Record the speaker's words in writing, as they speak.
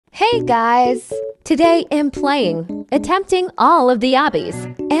Hey guys! Today I'm playing, attempting all of the obbies,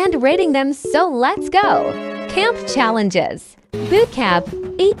 and rating them, so let's go! Camp challenges. Boot camp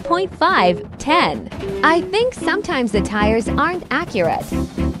 8.5, 10. I think sometimes the tires aren't accurate.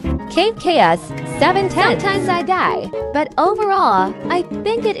 Cave chaos 7, 10. Sometimes I die, but overall, I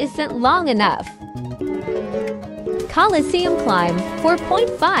think it isn't long enough. Coliseum climb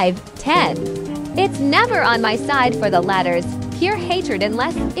 4.5, 10. It's never on my side for the ladders. Pure hatred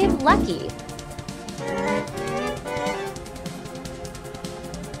unless if lucky.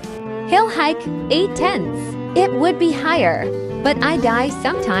 Hill hike 8 tenths. It would be higher, but I die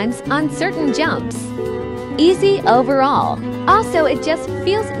sometimes on certain jumps. Easy overall. Also, it just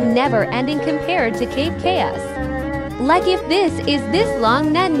feels never-ending compared to Cave Chaos. Like if this is this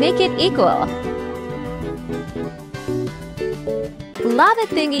long, then make it equal. Lava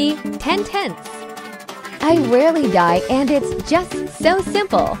thingy 10 tenths. I rarely die and it's just so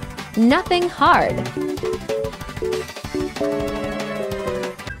simple. Nothing hard.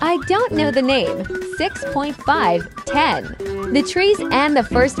 I don't know the name. 6.5, 10. The trees and the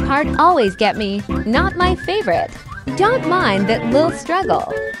first part always get me. Not my favorite. Don't mind that little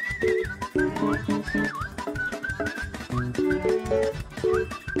struggle.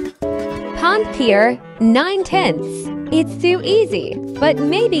 Pond Pier 9 tenths. It's too easy, but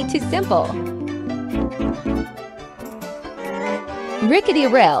maybe too simple. Rickety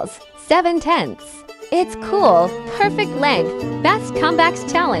rails 7 tenths. It's cool, perfect length, best comebacks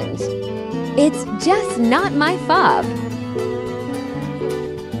challenge. It's just not my fob.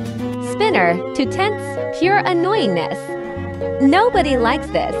 Spinner 2 tenths, pure annoyingness. Nobody likes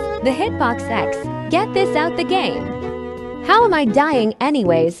this. The Hitbox X. Get this out the game. How am I dying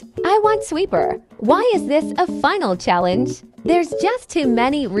anyways? I want sweeper. Why is this a final challenge? There's just too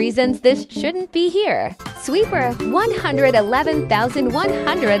many reasons this shouldn't be here. Sweeper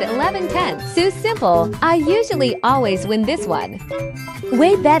 111,111 tenths. So simple, I usually always win this one.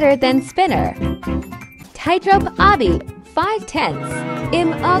 Way better than spinner. Tightrope obby 5 tenths.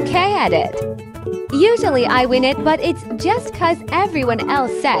 I'm okay at it. Usually I win it, but it's just cause everyone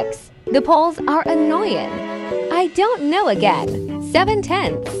else sucks. The polls are annoying. I don't know again. 7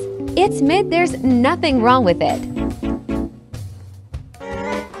 tenths. It's mid, there's nothing wrong with it.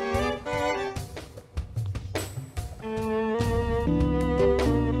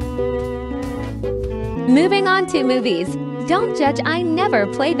 Moving on to movies. Don't judge, I never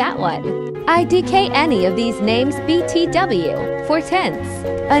play that one. I DK any of these names. BTW 4 tenths.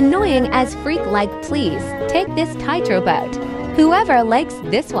 Annoying as freak, like please, take this tightrope out. Whoever likes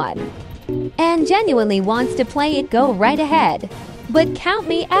this one and genuinely wants to play it, go right ahead. But count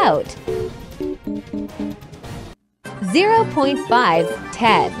me out. 0.5,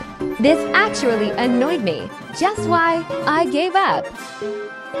 10. This actually annoyed me. Just why I gave up.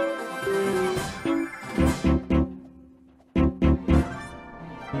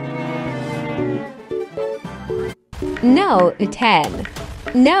 No, 10.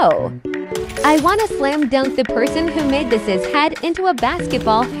 No. I want to slam dunk the person who made this head into a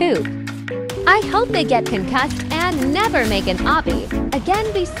basketball hoop. I hope they get concussed and never make an obby. Again,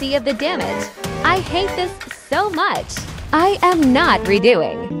 BC of the damage. I hate this so much. I am not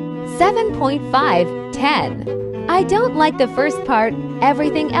redoing. 7.5, 10. I don't like the first part.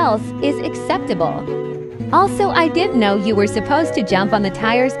 Everything else is acceptable. Also, I didn't know you were supposed to jump on the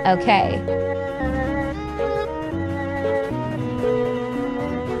tires. Okay.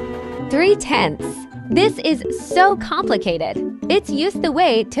 3 tenths. This is so complicated. It's used the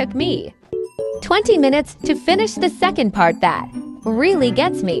way it took me. 20 minutes to finish the second part. That really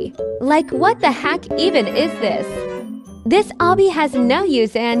gets me. Like, what the heck even is this? This obby has no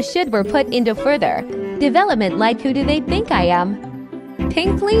use and should be put into further development. Like, who do they think I am?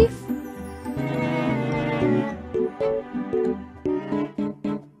 Pink leaf?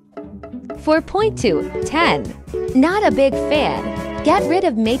 .2, 10. Not a big fan. Get rid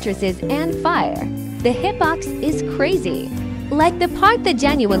of matrices and fire. The hitbox is crazy. Like, the part that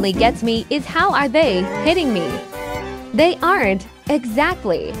genuinely gets me is how are they hitting me? They aren't,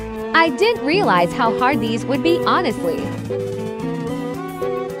 exactly. I didn't realize how hard these would be, honestly.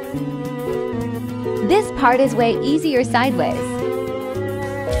 This part is way easier sideways.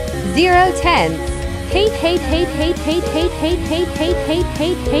 0 tenths. Hate, hate, hate, hate, hate, hate, hate, hate, hate, hate,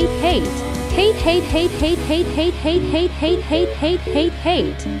 hate, hate, hate. Hate, hate, hate, hate, hate, hate, hate, hate, hate, hate, hate, hate,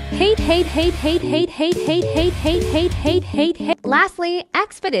 hate. Hate, hate, hate, hate, hate, hate, hate, hate, hate, hate, hate, hate, hate. Lastly,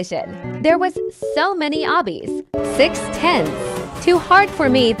 expedition. There was so many obbies. 6 tenths. Too hard for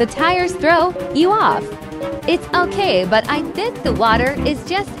me, the tires throw you off. It's okay, but I think the water is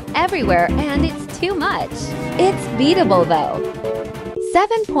just everywhere and it's too much. It's beatable though.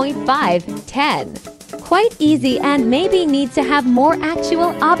 7.5, 10. Quite easy and maybe needs to have more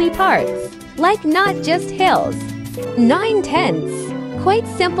actual obby parts, like not just hills. 9/10. Quite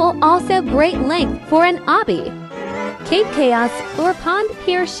simple, also great length for an obby. Cape Chaos or Pond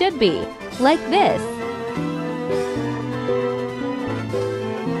Pier should be, like this.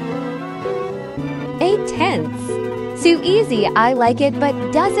 8/10. Too easy, I like it, but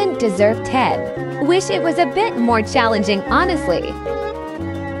doesn't deserve 10. Wish it was a bit more challenging, honestly.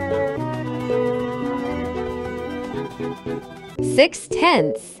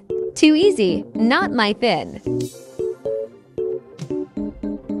 6/10. Too easy, not my thing.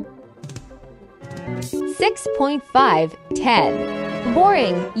 6.5, 10.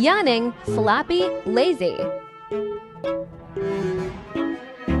 Boring, yawning, sloppy, lazy.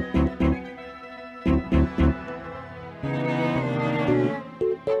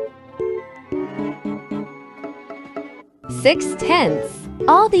 6/10.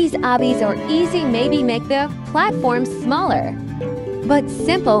 All these obbies are easy, maybe make the platform smaller, but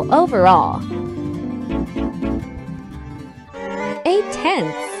simple overall.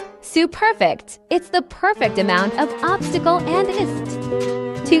 8/10. So perfect. It's the perfect amount of obstacle and ist.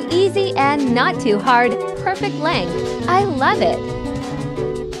 Too easy and not too hard. Perfect length. I love it.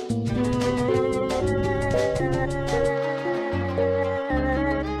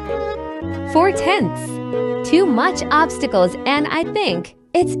 4/10. Too much obstacles, and I think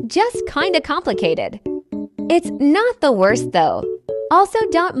it's just kinda complicated. It's not the worst though. Also,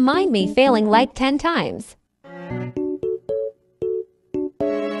 don't mind me failing like 10 times.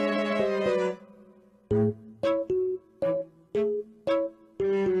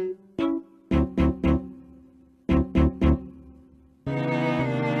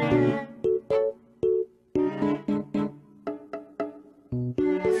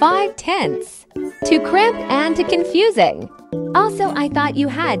 5/10. Too cramped and too confusing. Also, I thought you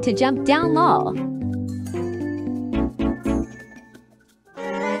had to jump down low.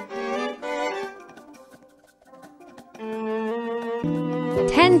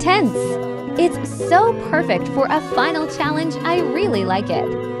 10/10. It's so perfect for a final challenge. I really like it.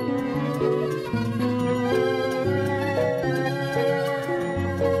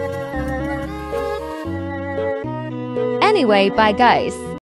 Anyway, bye guys.